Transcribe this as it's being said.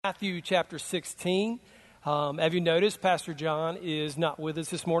Matthew chapter 16. Have you noticed Pastor John is not with us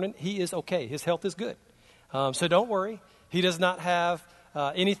this morning? He is okay. His health is good. So don't worry. He does not have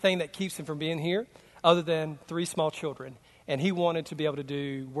anything that keeps him from being here other than 3 small children. And he wanted to be able to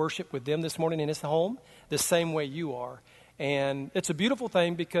do worship with them this morning in his home the same way you are. And it's a beautiful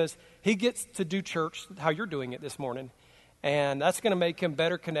thing because he gets to do church how you're doing it this morning. And that's going to make him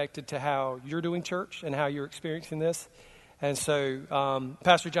better connected to how you're doing church and how you're experiencing this. And so,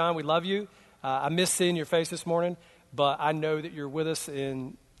 Pastor John, we love you. I miss seeing your face this morning, but I know that you're with us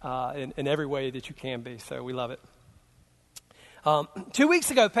in every way that you can be. So we love it. 2 weeks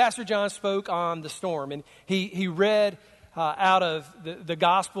ago, Pastor John spoke on the storm, and he read out of the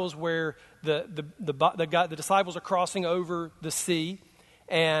Gospels where the disciples are crossing over the sea,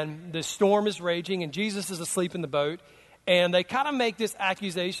 and the storm is raging, and Jesus is asleep in the boat, and they kind of make this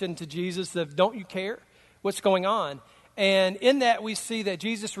accusation to Jesus of, "Don't you care what's going on?" And in that, we see that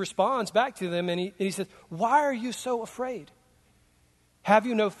Jesus responds back to them, and he says, "Why are you so afraid? Have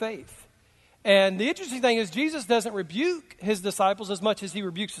you no faith?" And the interesting thing is Jesus doesn't rebuke his disciples as much as he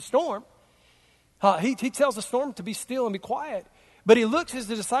rebukes the storm. He tells the storm to be still and be quiet. But he looks at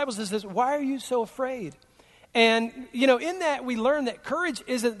the disciples and says, "Why are you so afraid?" And, in that, we learn that courage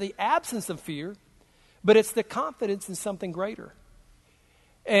isn't the absence of fear, but it's the confidence in something greater.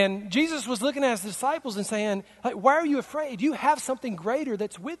 And Jesus was looking at his disciples and saying, "Why are you afraid? You have something greater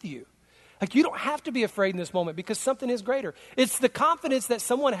that's with you. You don't have to be afraid in this moment because something is greater." It's the confidence that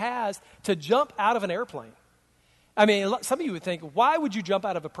someone has to jump out of an airplane. I mean, some of you would think, why would you jump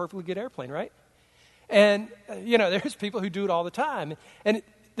out of a perfectly good airplane, right? And, there's people who do it all the time. And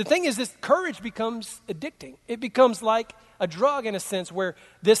the thing is, this courage becomes addicting. It becomes like a drug in a sense where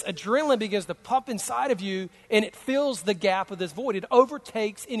this adrenaline begins to pump inside of you and it fills the gap of this void. It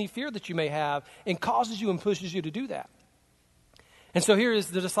overtakes any fear that you may have and causes you and pushes you to do that. And so here is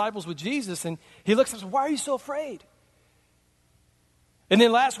the disciples with Jesus, and he looks and says, "Why are you so afraid?" And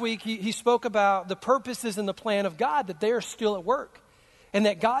then last week he spoke about the purposes and the plan of God, that they are still at work. And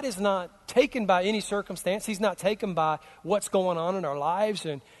that God is not taken by any circumstance. He's not taken by what's going on in our lives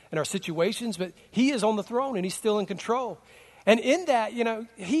and our situations, but he is on the throne and he's still in control. And in that,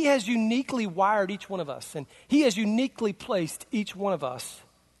 he has uniquely wired each one of us, and he has uniquely placed each one of us.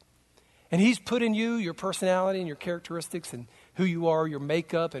 And he's put in you your personality and your characteristics and who you are, your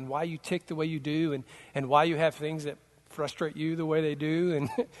makeup, and why you tick the way you do, and why you have things that frustrate you the way they do, and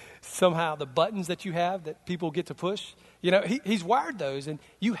somehow the buttons that you have that people get to push. He's wired those, and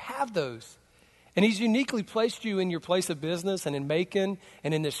you have those. And he's uniquely placed you in your place of business and in Macon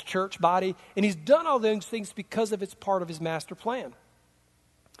and in this church body. And he's done all those things because of it's part of his master plan.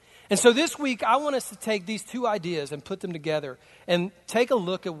 And so this week, I want us to take these 2 ideas and put them together and take a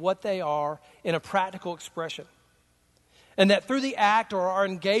look at what they are in a practical expression. And that through the act or our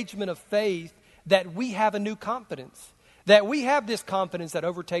engagement of faith, that we have a new confidence. That we have this confidence that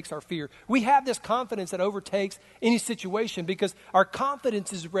overtakes our fear. We have this confidence that overtakes any situation because our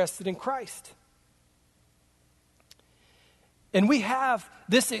confidence is rested in Christ. And we have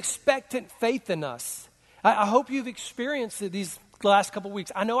this expectant faith in us. I hope you've experienced it these last couple of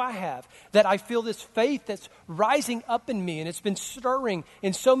weeks. I know I have. That I feel this faith that's rising up in me, and it's been stirring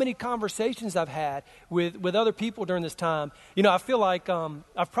in so many conversations I've had with other people during this time. I feel like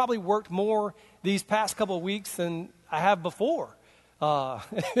I've probably worked more these past couple of weeks than I have before. I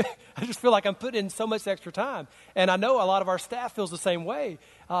just feel like I'm putting in so much extra time. And I know a lot of our staff feels the same way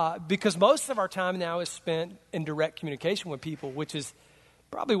because most of our time now is spent in direct communication with people, which is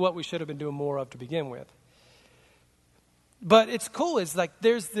probably what we should have been doing more of to begin with. But it's cool. It's like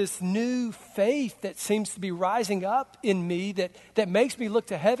there's this new faith that seems to be rising up in me that makes me look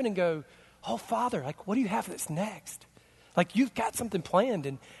to heaven and go, "Oh, Father, what do you have that's next? You've got something planned,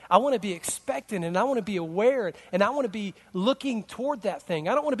 and I want to be expectant, and I want to be aware, and I want to be looking toward that thing.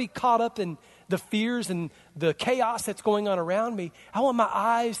 I don't want to be caught up in the fears and the chaos that's going on around me. I want my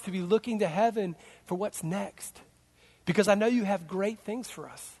eyes to be looking to heaven for what's next because I know you have great things for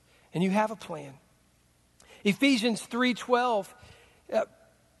us, and you have a plan." Ephesians 3:12,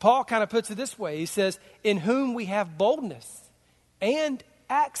 Paul kind of puts it this way. He says, "In whom we have boldness and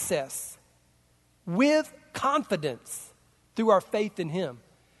access with confidence through our faith in him."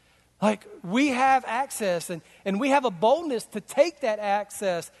 We have access and we have a boldness to take that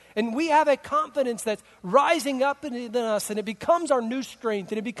access, and we have a confidence that's rising up in us, and it becomes our new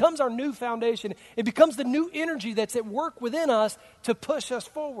strength, and it becomes our new foundation. It becomes the new energy that's at work within us to push us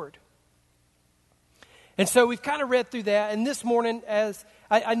forward. And so we've kind of read through that, and this morning, as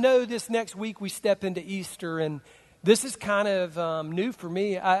I know this next week we step into Easter, and this is kind of new for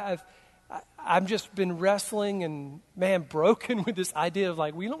me. I've just been wrestling and, man, broken with this idea of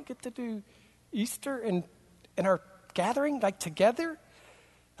like, we don't get to do Easter in our gathering, like together.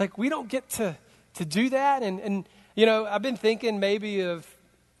 Like we don't get to do that. And you know, I've been thinking maybe of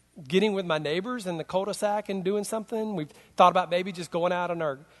getting with my neighbors in the cul-de-sac and doing something. We've thought about maybe just going out in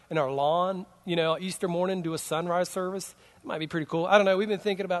our lawn, you know, Easter morning, do a sunrise service. It might be pretty cool. I don't know. We've been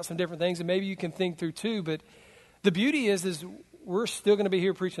thinking about some different things, and maybe you can think through too. But the beauty is we're still going to be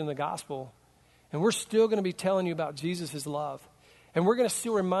here preaching the gospel, and we're still going to be telling you about Jesus' love. And we're going to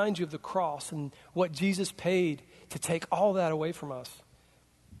still remind you of the cross and what Jesus paid to take all that away from us,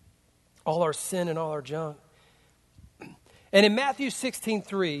 all our sin and all our junk. And in Matthew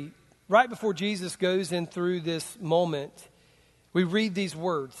 16:3, right before Jesus goes in through this moment, we read these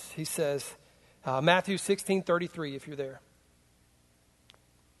words. He says, Matthew 16:33, if you're there.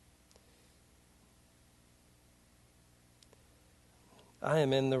 I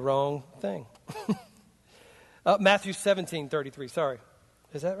am in the wrong thing. Matthew 17:33, sorry.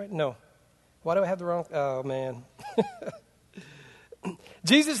 Is that right? No. Why do I have the wrong? Oh, man.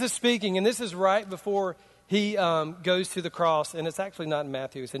 Jesus is speaking, and this is right before he goes to the cross, and it's actually not in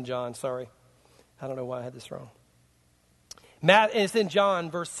Matthew, it's in John, sorry. I don't know why I had this wrong. It's in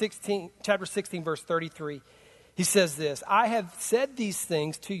John, chapter 16, verse 33. He says this, I have said these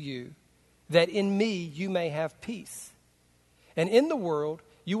things to you, that in me you may have peace. And in the world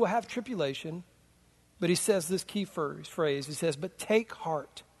you will have tribulation. But he says this key phrase, he says, but take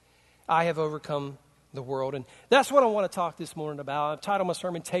heart, I have overcome the world. And that's what I want to talk this morning about. I've titled my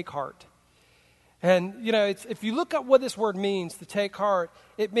sermon, Take Heart. And, you know, if you look at what this word means, to take heart,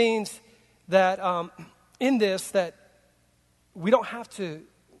 it means that in this, that we don't have to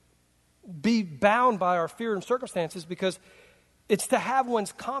be bound by our fear and circumstances, because it's to have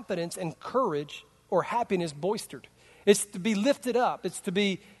one's confidence and courage or happiness boistered. It's to be lifted up. It's to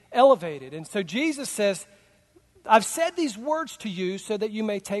be elevated. And so Jesus says, I've said these words to you so that you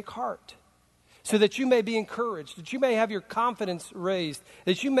may take heart, so that you may be encouraged, that you may have your confidence raised,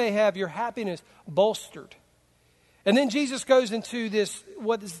 that you may have your happiness bolstered. And then Jesus goes into this,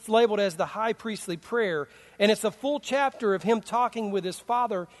 what is labeled as the high priestly prayer, and it's a full chapter of him talking with his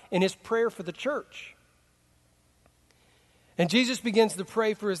Father in his prayer for the church. And Jesus begins to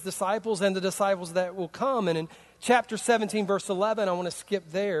pray for his disciples and the disciples that will come. And in chapter 17, verse 11, I want to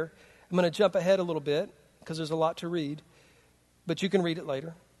skip there. I'm going to jump ahead a little bit because there's a lot to read, but you can read it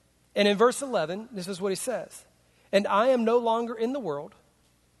later. And in verse 11, this is what he says. And I am no longer in the world,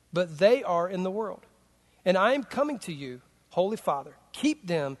 but they are in the world. And I am coming to you, Holy Father. Keep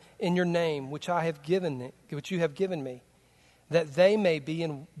them in your name, which you have given me, that they may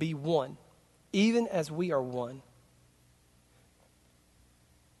be one, even as we are one.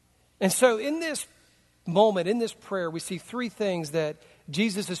 And so in this moment, in this prayer, we see three things that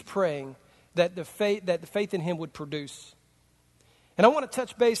Jesus is praying that the faith in him would produce. And I want to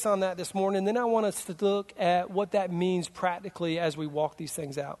touch base on that this morning, and then I want us to look at what that means practically as we walk these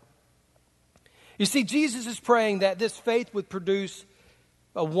things out. You see, Jesus is praying that this faith would produce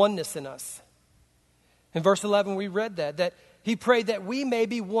a oneness in us. In verse 11, we read that he prayed that we may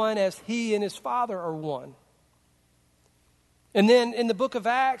be one as he and his Father are one. And then in the book of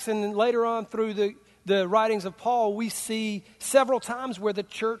Acts, and then later on through the writings of Paul, we see several times where the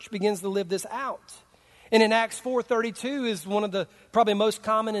church begins to live this out. And in Acts 4:32 is one of the probably most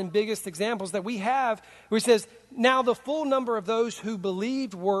common and biggest examples that we have, where it says, now the full number of those who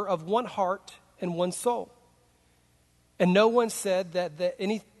believed were of one heart and one soul. And no one said that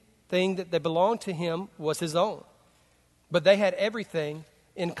anything that belonged to him was his own, but they had everything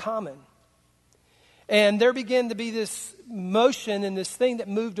in common. And there began to be this motion and this thing that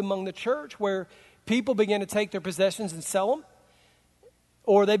moved among the church where people began to take their possessions and sell them,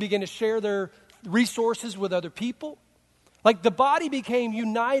 or they began to share their resources with other people. Like the body became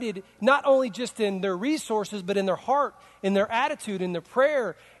united, not only just in their resources, but in their heart, in their attitude, in their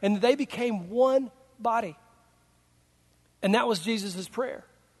prayer, and they became one body. And that was Jesus' prayer,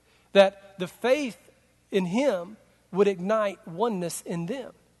 that the faith in him would ignite oneness in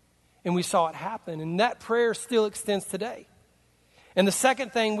them. And we saw it happen, and that prayer still extends today. And the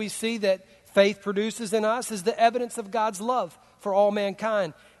second thing we see that faith produces in us is the evidence of God's love for all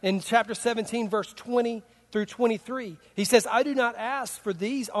mankind. In chapter 17, verse 20 through 23, he says, I do not ask for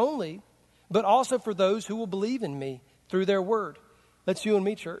these only, but also for those who will believe in me through their word. That's you and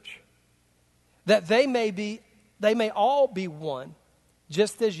me, church. That they may all be one,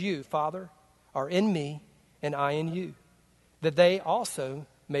 just as you, Father, are in me and I in you. That they also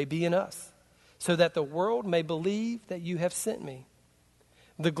may be in us, so that the world may believe that you have sent me.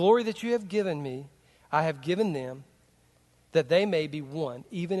 The glory that you have given me, I have given them, that they may be one,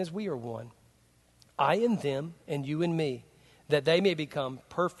 even as we are one. I in them, and you in me, that they may become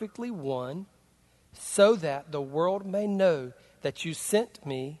perfectly one, so that the world may know that you sent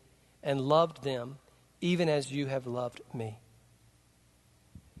me and loved them, even as you have loved me.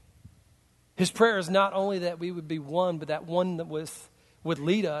 His prayer is not only that we would be one, but that one that would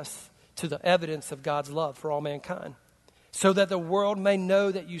lead us to the evidence of God's love for all mankind, so that the world may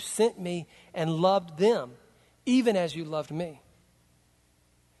know that you sent me and loved them, even as you loved me.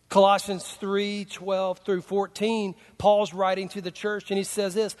 Colossians 3:12 through 14, Paul's writing to the church, and he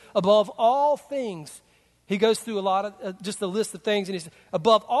says this: above all things, he goes through a lot of, just a list of things, and he says,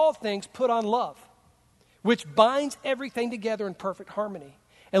 above all things, put on love, which binds everything together in perfect harmony.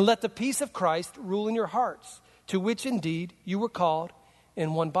 And let the peace of Christ rule in your hearts, to which indeed you were called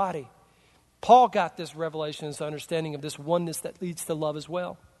in one body. Paul got this revelation, this understanding of this oneness that leads to love as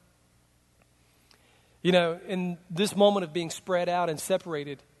well. You know, in this moment of being spread out and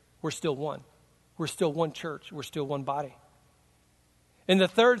separated, we're still one. We're still one church. We're still one body. And the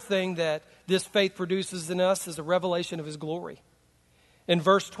third thing that this faith produces in us is a revelation of his glory. In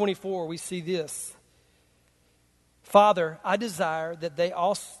verse 24, we see this: Father, I desire that they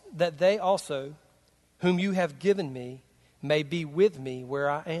also, whom you have given me, may be with me where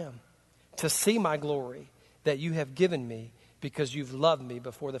I am, to see my glory that you have given me, because you've loved me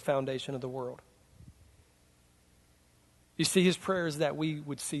before the foundation of the world. You see, his prayer is that we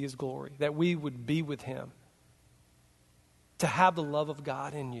would see his glory, that we would be with him, to have the love of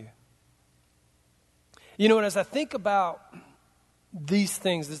God in you. You know, and as I think about these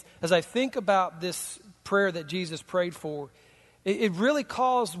things, as I think about this prayer that Jesus prayed for, it really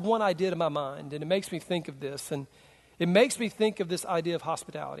caused one idea to my mind, and it makes me think of this, and it makes me think of this idea of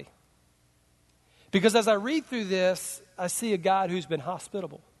hospitality. Because as I read through this, I see a God who's been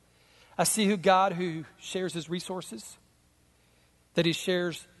hospitable. I see a God who shares his resources, that he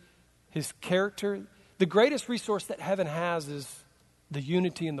shares his character. The greatest resource that heaven has is the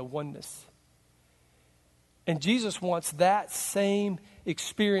unity and the oneness. And Jesus wants that same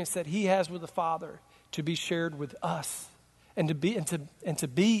experience that he has with the Father to be shared with us, and to be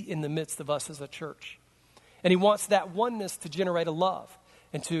in the midst of us as a church. And he wants that oneness to generate a love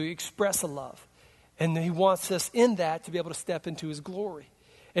and to express a love. And he wants us in that to be able to step into his glory.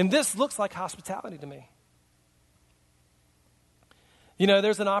 And this looks like hospitality to me. You know,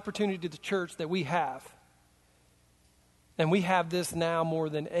 there's an opportunity to the church that we have. And we have this now more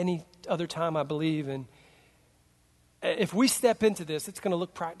than any other time, I believe. And if we step into this, it's going to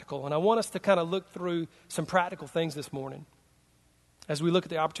look practical. And I want us to kind of look through some practical things this morning as we look at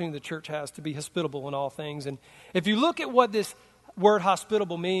the opportunity the church has to be hospitable in all things. And if you look at what this word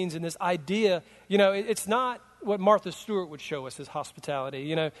hospitable means and this idea, you know, it's not what Martha Stewart would show us as hospitality.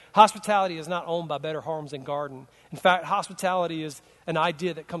 You know, hospitality is not owned by Better Homes and Garden. In fact, hospitality is an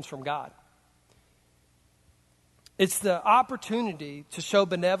idea that comes from God. It's the opportunity to show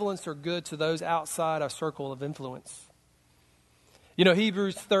benevolence or good to those outside our circle of influence. You know,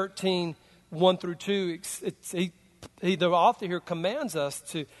 Hebrews 13, 1 through 2, the author here commands us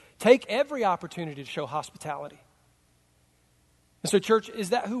to take every opportunity to show hospitality. And so, church,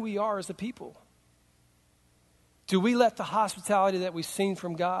 is that who we are as a people? Do we let the hospitality that we've seen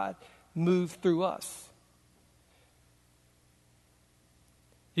from God move through us?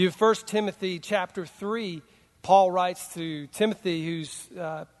 You have 1 Timothy chapter 3. Paul writes to Timothy, who's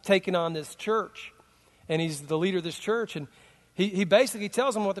taken on this church, and he's the leader of this church, and he basically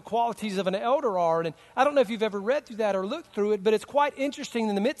tells him what the qualities of an elder are. And I don't know if you've ever read through that or looked through it, but it's quite interesting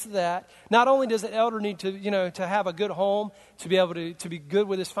in the midst of that. Not only does an elder need to, you know, to have a good home, to be able to be good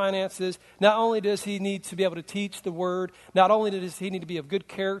with his finances, not only does he need to be able to teach the word, not only does he need to be of good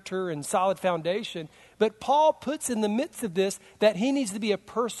character and solid foundation, but Paul puts in the midst of this that he needs to be a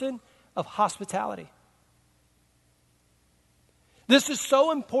person of hospitality. This is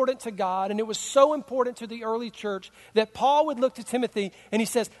so important to God, and it was so important to the early church that Paul would look to Timothy and he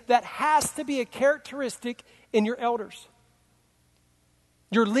says, that has to be a characteristic in your elders.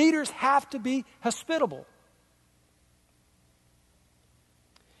 Your leaders have to be hospitable.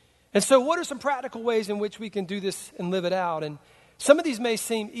 And so what are some practical ways in which we can do this and live it out? And some of these may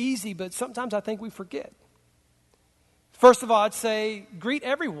seem easy, but sometimes I think we forget. First of all, I'd say greet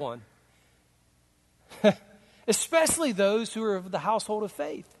everyone. Especially those who are of the household of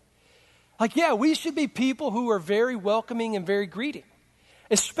faith. Like, yeah, we should be people who are very welcoming and very greeting.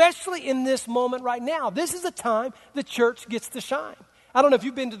 Especially in this moment right now. This is a time the church gets to shine. I don't know if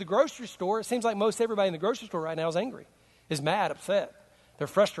you've been to the grocery store. It seems like most everybody in the grocery store right now is angry, is mad, upset. They're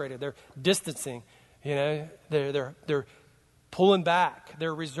frustrated. They're distancing. You know, they're pulling back.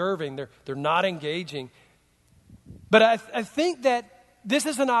 They're reserving. They're not engaging. But I think that this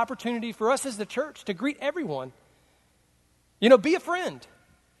is an opportunity for us as the church to greet everyone. Be a friend.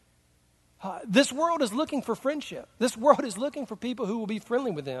 This world is looking for friendship. This world is looking for people who will be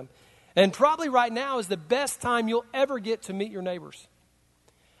friendly with them. And probably right now is the best time you'll ever get to meet your neighbors.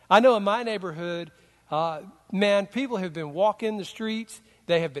 I know in my neighborhood, people have been walking the streets.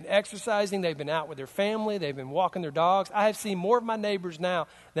 They have been exercising. They've been out with their family. They've been walking their dogs. I have seen more of my neighbors now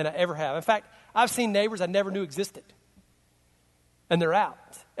than I ever have. In fact, I've seen neighbors I never knew existed. And they're out.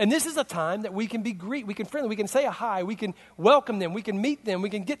 And this is a time that we can be we can friendly, we can say a hi, we can welcome them, we can meet them, we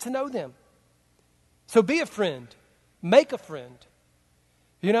can get to know them. So be a friend. Make a friend.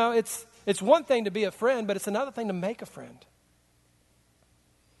 It's one thing to be a friend, but it's another thing to make a friend.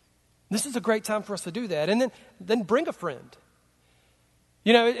 This is a great time for us to do that. And then bring a friend.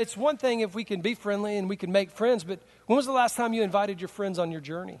 It's one thing if we can be friendly and we can make friends, but when was the last time you invited your friends on your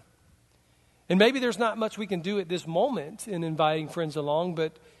journey? And maybe there's not much we can do at this moment in inviting friends along,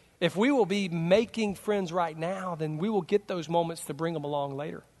 but if we will be making friends right now, then we will get those moments to bring them along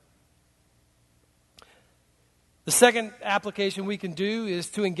later. The second application we can do is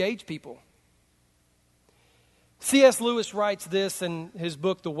to engage people. C.S. Lewis writes this in his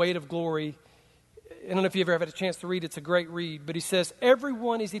book, The Weight of Glory. I don't know if you ever had a chance to read it. It's a great read. But he says,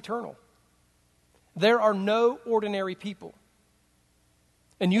 everyone is eternal. There are no ordinary people.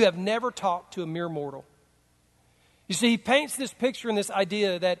 And you have never talked to a mere mortal. You see, he paints this picture and this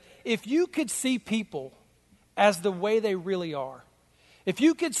idea that if you could see people as the way they really are, if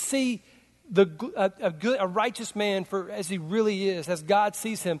you could see a righteous man as he really is, as God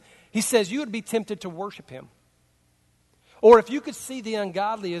sees him, he says you would be tempted to worship him. Or if you could see the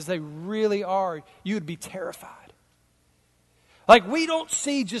ungodly as they really are, you would be terrified. Like, we don't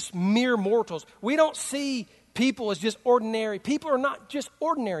see just mere mortals. We don't see people as just ordinary. People are not just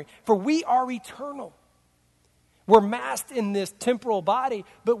ordinary, for we are eternal. We're masked in this temporal body,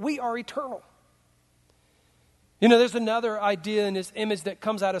 but we are eternal. There's another idea in this image that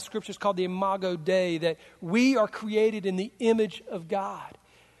comes out of Scripture. It's called the Imago Dei, that we are created in the image of God,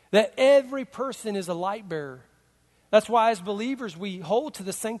 that every person is a light bearer. That's why as believers we hold to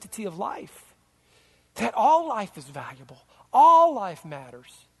the sanctity of life, that all life is valuable, all life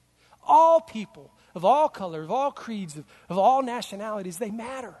matters, all people of all colors, of all creeds, of all nationalities, they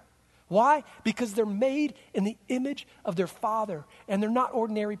matter. Why? Because they're made in the image of their Father, and they're not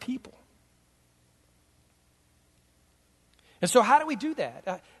ordinary people. And so how do we do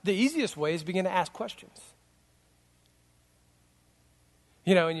that? The easiest way is begin to ask questions.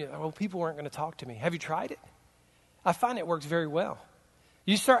 People aren't going to talk to me. Have you tried it? I find it works very well.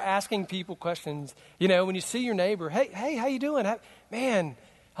 You start asking people questions. When you see your neighbor, hey, how you doing? How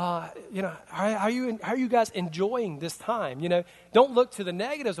are you guys enjoying this time? Don't look to the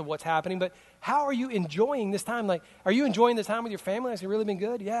negatives of what's happening, but how are you enjoying this time? Like, are you enjoying the time with your family? Has it really been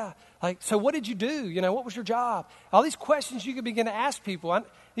good? Yeah. So what did you do? What was your job? All these questions you could begin to ask people.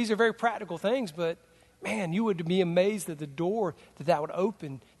 These are very practical things, but man, you would be amazed at the door that would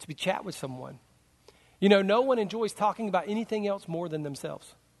open to be chat with someone. No one enjoys talking about anything else more than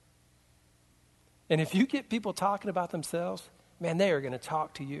themselves. And if you get people talking about themselves, man, they are going to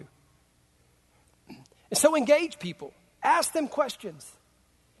talk to you. And so engage people. Ask them questions.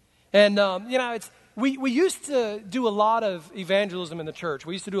 And, we used to do a lot of evangelism in the church.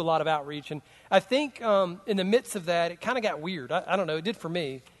 We used to do a lot of outreach. And I think in the midst of that, it kind of got weird. I don't know. It did for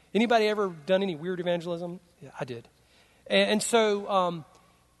me. Anybody ever done any weird evangelism? Yeah, I did. And so,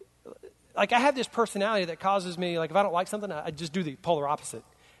 I have this personality that causes me, if I don't like something, I just do the polar opposite.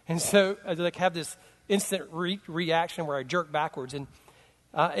 And so I have this instant reaction where I jerk backwards.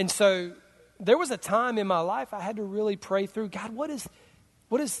 And so there was a time in my life I had to really pray through, God, what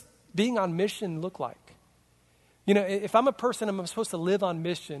does being on mission look like? If I'm a person, I'm supposed to live on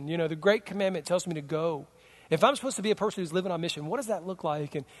mission. The Great Commandment tells me to go. If I'm supposed to be a person who's living on mission, what does that look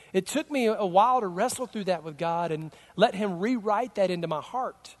like? And it took me a while to wrestle through that with God and let him rewrite that into my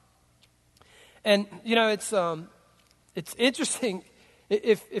heart. And, it's interesting.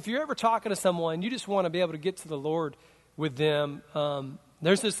 If you're ever talking to someone, you just want to be able to get to the Lord with them.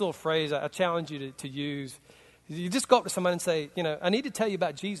 There's this little phrase I challenge you to use. You just go up to somebody and say, I need to tell you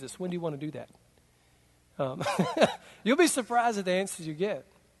about Jesus. When do you want to do that? You'll be surprised at the answers you get.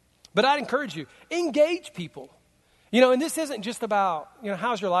 But I'd encourage you, engage people. And this isn't just about,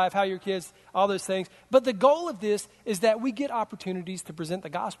 how's your life, how are your kids, all those things. But the goal of this is that we get opportunities to present the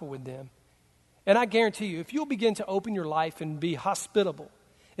gospel with them. And I guarantee you, if you'll begin to open your life and be hospitable,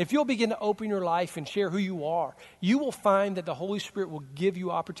 if you'll begin to open your life and share who you are, you will find that the Holy Spirit will give you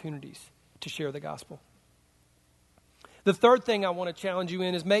opportunities to share the gospel. The third thing I want to challenge you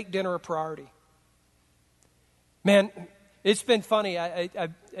in is make dinner a priority. Man, it's been funny.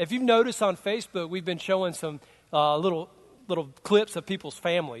 If you've noticed on Facebook, we've been showing some little clips of people's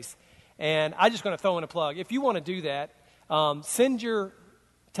families. And I'm just going to throw in a plug. If you want to do that,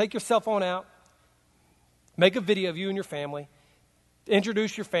 take your cell phone out, make a video of you and your family,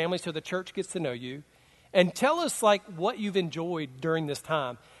 introduce your family so the church gets to know you, and tell us like what you've enjoyed during this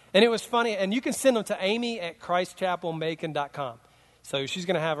time. And it was funny, and you can send them to amy@christchapelmacon.com. So she's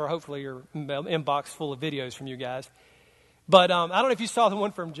going to have hopefully her inbox full of videos from you guys. But I don't know if you saw the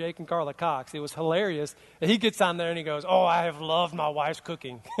one from Jake and Carla Cox. It was hilarious. He gets on there and he goes, "Oh, I have loved my wife's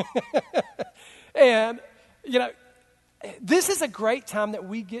cooking." And, this is a great time that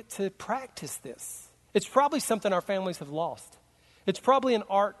we get to practice this. It's probably something our families have lost. It's probably an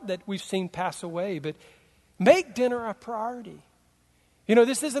art that we've seen pass away, but make dinner a priority.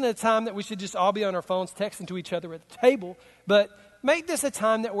 This isn't a time that we should just all be on our phones texting to each other at the table, but make this a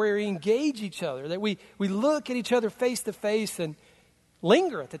time that we engage each other, that we look at each other face to face and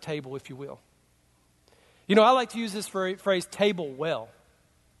linger at the table, if you will. I like to use this phrase, table well,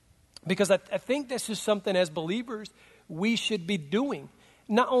 because I think this is something as believers we should be doing,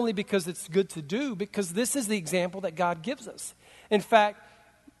 not only because it's good to do, because this is the example that God gives us. In fact,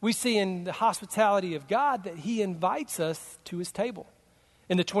 we see in the hospitality of God that he invites us to his table.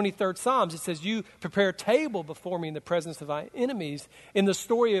 In the 23rd Psalms, it says, "You prepare a table before me in the presence of my enemies." In the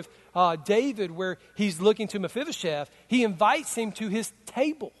story of David, where he's looking to Mephibosheth, he invites him to his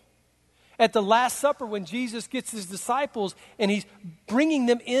table. At the Last Supper, when Jesus gets his disciples and he's bringing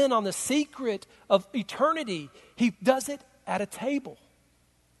them in on the secret of eternity, he does it at a table.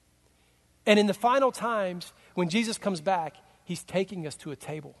 And in the final times, when Jesus comes back, he's taking us to a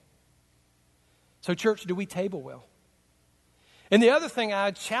table. So church, do we table well? And the other thing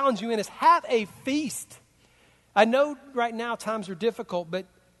I challenge you in is have a feast. I know right now times are difficult, but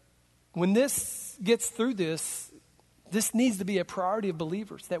when this gets through this needs to be a priority of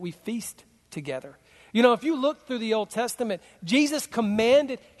believers, that we feast together. If you look through the Old Testament, Jesus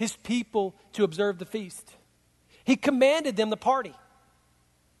commanded his people to observe the feast. He commanded them to party.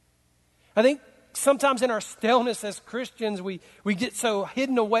 I think sometimes in our staleness as Christians, we get so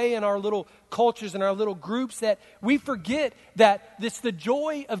hidden away in our little cultures and our little groups that we forget that it's the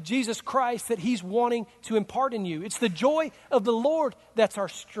joy of Jesus Christ that he's wanting to impart in you. It's the joy of the Lord that's our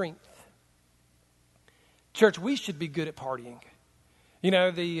strength. Church, we should be good at partying.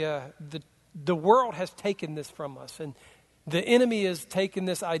 The world has taken this from us, and the enemy has taken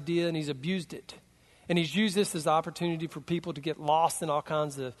this idea and he's abused it. And he's used this as an opportunity for people to get lost in all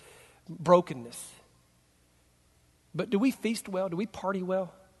kinds of brokenness. But do we feast well? Do we party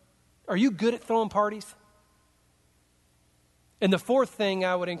well? Are you good at throwing parties? And the fourth thing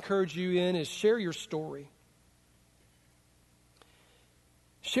I would encourage you in is share your story.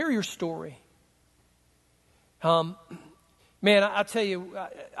 Share your story. Man, I tell you,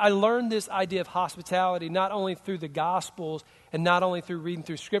 I learned this idea of hospitality not only through the Gospels and not only through reading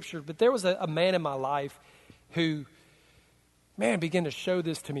through Scripture, but there was a man in my life who, began to show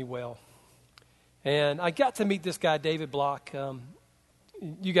this to me well. And I got to meet this guy, David Block.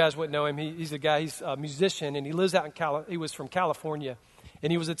 You guys wouldn't know him. He's a musician, and he lives out in he was from California.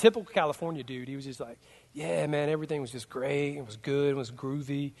 And he was a typical California dude. He was just like, yeah, man, everything was just great. It was good. It was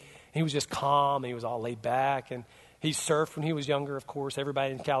groovy. He was just calm. And he was all laid back. And he surfed when he was younger, of course.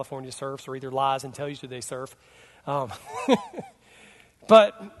 Everybody in California surfs or either lies and tells you they surf.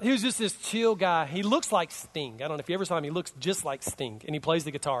 But he was just this chill guy. He looks like Sting. I don't know if you ever saw him. He looks just like Sting, and he plays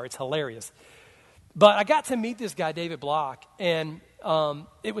the guitar. It's hilarious. But I got to meet this guy, David Block, and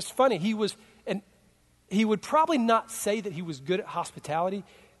it was funny. He would probably not say that he was good at hospitality,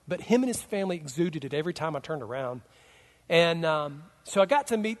 but him and his family exuded it every time I turned around. And so I got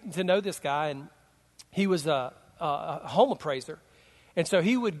to know this guy, and he was a home appraiser. And so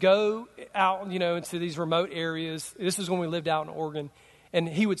he would go out, into these remote areas. This is when we lived out in Oregon. And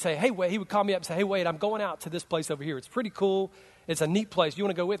he would say, hey, Wade, he would call me up and say, hey, Wade, I'm going out to this place over here. It's pretty cool. It's a neat place. You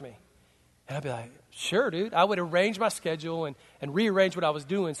want to go with me? And I'd be like, sure, dude. I would arrange my schedule and rearrange what I was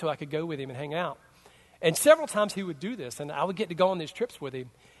doing so I could go with him and hang out. And several times he would do this, and I would get to go on these trips with him.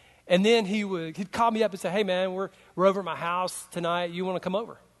 And then he'd call me up and say, hey, man, we're over at my house tonight. You want to come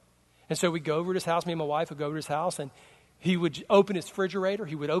over? And so we'd go over to his house. Me and my wife would go over to his house, and he would open his refrigerator.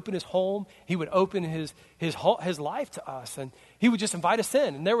 He would open his home. He would open his life to us, and he would just invite us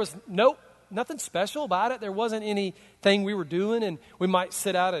in. And there was nothing special about it. There wasn't anything we were doing, and we might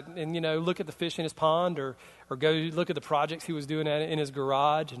sit out and look at the fish in his pond or go look at the projects he was doing in his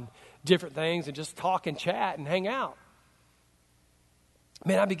garage and different things and just talk and chat and hang out.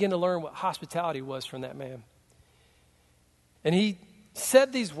 Man, I began to learn what hospitality was from that man. And he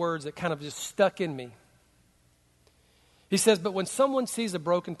said these words that kind of just stuck in me. He says, but when someone sees a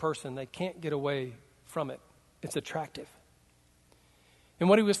broken person, they can't get away from it. It's attractive. And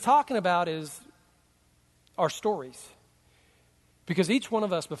what he was talking about is our stories. Because each one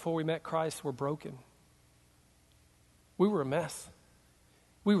of us, before we met Christ, were broken. We were a mess.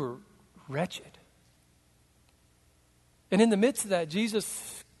 We were wretched. And in the midst of that,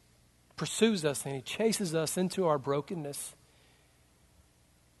 Jesus pursues us and he chases us into our brokenness.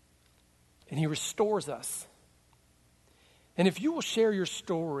 And he restores us. And if you will share your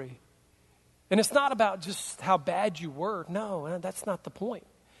story, and it's not about just how bad you were. No, that's not the point.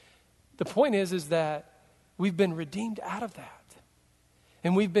 The point is that we've been redeemed out of that.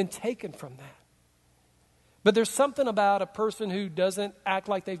 And we've been taken from that. But there's something about a person who doesn't act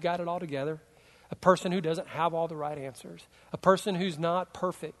like they've got it all together, a person who doesn't have all the right answers, a person who's not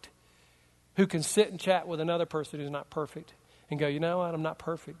perfect, who can sit and chat with another person who's not perfect and go, you know what, I'm not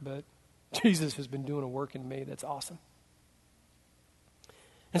perfect, but Jesus has been doing a work in me that's awesome.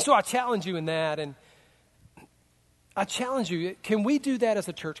 And so I challenge you in that, and I challenge you, can we do that as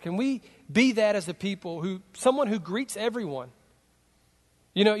a church? Can we be that as a people, someone who greets everyone?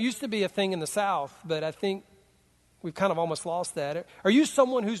 You know, it used to be a thing in the South, but I think we've kind of almost lost that. Are you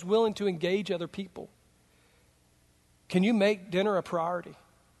someone who's willing to engage other people? Can you make dinner a priority?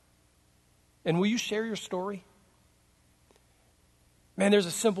 And will you share your story? Man, there's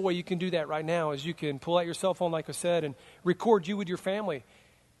a simple way you can do that right now is you can pull out your cell phone, like I said, and record you with your family.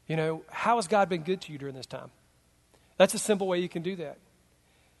 You know, how has God been good to you during this time? That's a simple way you can do that.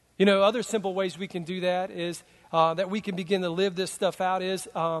 You know, other simple ways we can do that is that we can begin to live this stuff out is,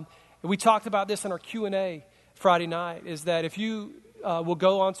 we talked about this in our Q&A Friday night, is that if you will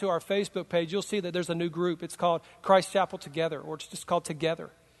go onto our Facebook page, you'll see that there's a new group. It's called Christ Chapel Together, or it's just called Together.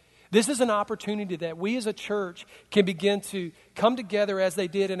 This is an opportunity that we as a church can begin to come together as they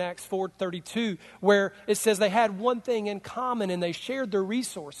did in Acts 4:32, where it says they had one thing in common and they shared their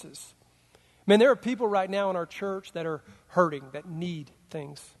resources. Man, there are people right now in our church that are hurting, that need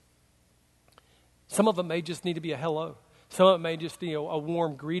things. Some of them may just need to be a hello. Some of them may just be a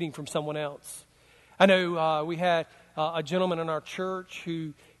warm greeting from someone else. I know we had a gentleman in our church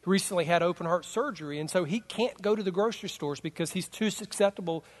who recently had open heart surgery, and so he can't go to the grocery stores because he's too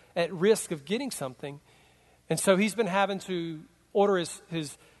susceptible at risk of getting something. And so he's been having to order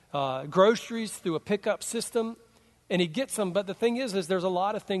his groceries through a pickup system, and he gets them. But the thing is there's a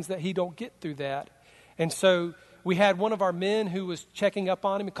lot of things that he don't get through that. And so we had one of our men who was checking up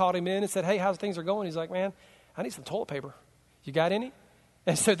on him and called him in and said, hey, how's things are going? He's like, man, I need some toilet paper. You got any?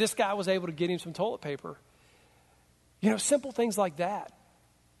 And so this guy was able to get him some toilet paper. You know, simple things like that.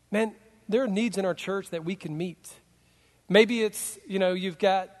 Man, there are needs in our church that we can meet. Maybe it's, you know, you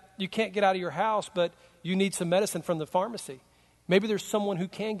can't get out of your house, but you need some medicine from the pharmacy. Maybe there's someone who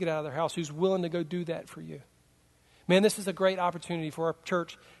can get out of their house who's willing to go do that for you. Man, this is a great opportunity for our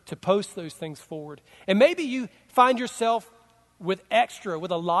church to post those things forward. And maybe you find yourself with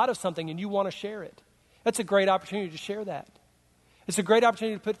a lot of something and you want to share it. That's a great opportunity to share that. It's a great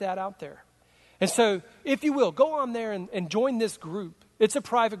opportunity to put that out there. And so, if you will, go on there and join this group. It's a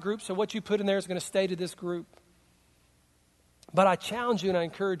private group, so what you put in there is going to stay to this group. But I challenge you and I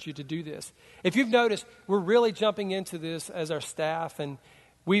encourage you to do this. If you've noticed, we're really jumping into this as our staff, and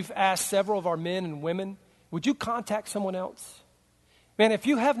we've asked several of our men and women, would you contact someone else? Man, if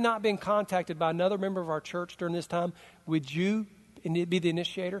you have not been contacted by another member of our church during this time, would you be the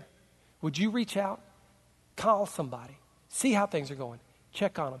initiator? Would you reach out? Call somebody. See how things are going.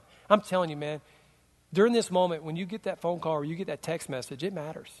 Check on them. I'm telling you, man, during this moment, when you get that phone call or you get that text message, it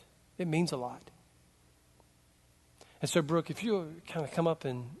matters. It means a lot. And so, Brooke, if you kind of come up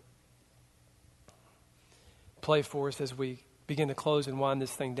and play for us as we begin to close and wind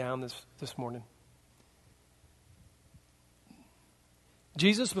this thing down this morning.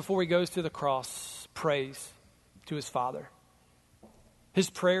 Jesus, before he goes to the cross, prays to his Father. His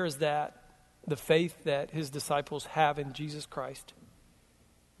prayer is that the faith that his disciples have in Jesus Christ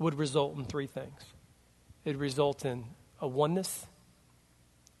would result in three things. It would result in a oneness.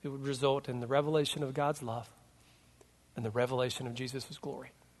 It would result in the revelation of God's love and the revelation of Jesus'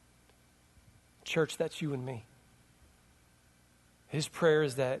 glory. Church, that's you and me. His prayer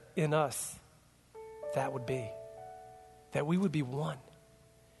is that in us, that would be. That we would be one.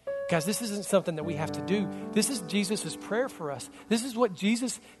 Guys, this isn't something that we have to do. This is Jesus' prayer for us. This is what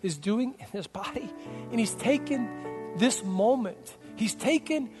Jesus is doing in his body. And he's taken this moment. He's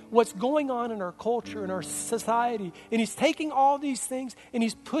taken what's going on in our culture, in our society, and he's taking all these things and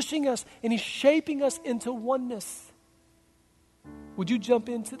he's pushing us and he's shaping us into oneness. Would you jump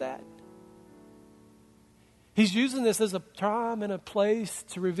into that? He's using this as a time and a place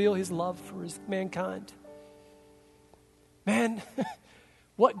to reveal his love for his mankind. Man,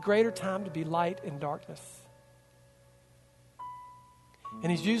 what greater time to be light in darkness?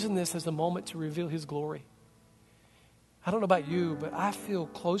 And he's using this as a moment to reveal his glory. I don't know about you, but I feel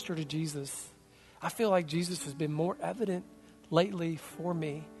closer to Jesus. I feel like Jesus has been more evident lately for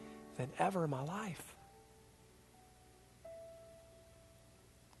me than ever in my life.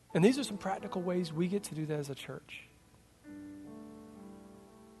 And these are some practical ways we get to do that as a church.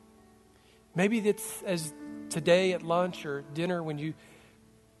 Maybe it's as today at lunch or dinner when you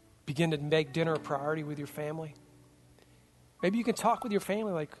begin to make dinner a priority with your family. Maybe you can talk with your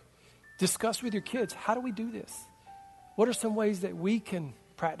family, like discuss with your kids, how do we do this? What are some ways that we can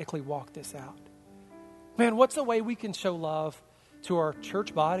practically walk this out? Man, what's a way we can show love to our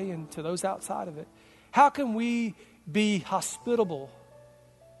church body and to those outside of it? How can we be hospitable?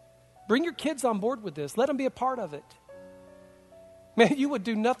 Bring your kids on board with this. Let them be a part of it. Man, you would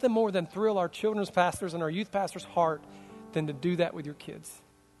do nothing more than thrill our children's pastors and our youth pastors' heart than to do that with your kids.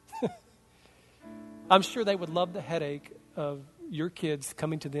 I'm sure they would love the headache of your kids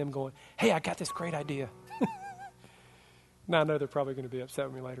coming to them going, hey, I got this great idea. Now, I know they're probably going to be upset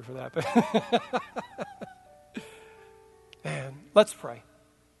with me later for that. But man, let's pray.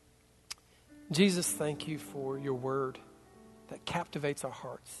 Jesus, thank you for your word that captivates our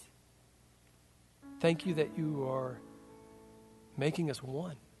hearts. Thank you that you are making us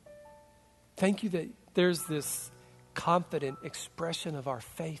one. Thank you that there's this confident expression of our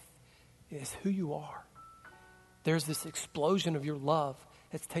faith is who you are. There's this explosion of your love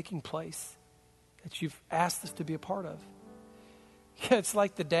that's taking place that you've asked us to be a part of. Yeah, it's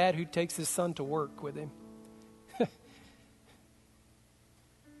like the dad who takes his son to work with him.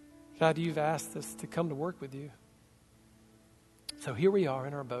 God, you've asked us to come to work with you. So here we are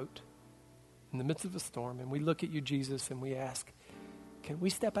in our boat in the midst of a storm, and we look at you, Jesus, and we ask, can we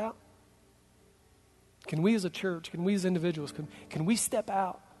step out? Can we as a church, can we as individuals, can we step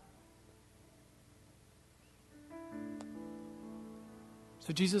out?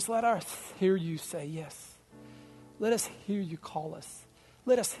 So Jesus, let us hear you say yes. Let us hear you call us.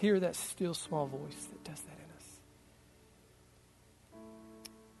 Let us hear that still small voice that does that in us.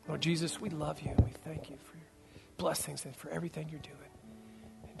 Lord Jesus, we love you and we thank you for your blessings and for everything you're doing.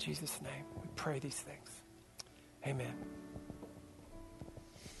 In Jesus' name, we pray these things. Amen.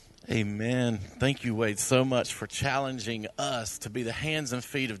 Amen. Thank you, Wade, so much for challenging us to be the hands and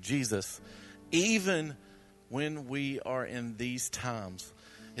feet of Jesus, even when we are in these times.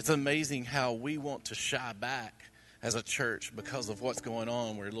 It's amazing how we want to shy back as a church because of what's going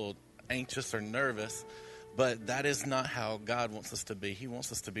on. We're a little anxious or nervous, but that is not how God wants us to be. He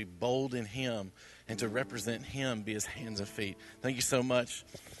wants us to be bold in Him and to represent Him, be His hands and feet. Thank you so much.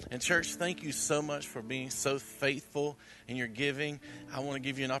 And church, thank you so much for being so faithful in your giving. I want to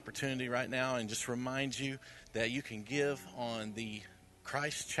give you an opportunity right now and just remind you that you can give on the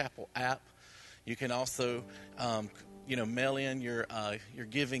Christ Chapel app. You can also mail in your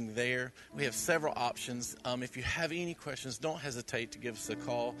giving there. We have several options. If you have any questions, don't hesitate to give us a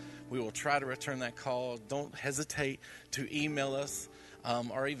call. We will try to return that call. Don't hesitate to email us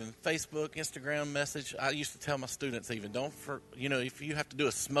or even Facebook, Instagram message. I used to tell my students even, if you have to do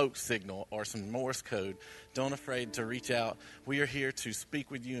a smoke signal or some Morse code, don't afraid to reach out. We are here to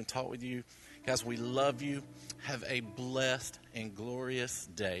speak with you and talk with you. Guys, we love you. Have a blessed and glorious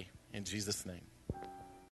day in Jesus' name.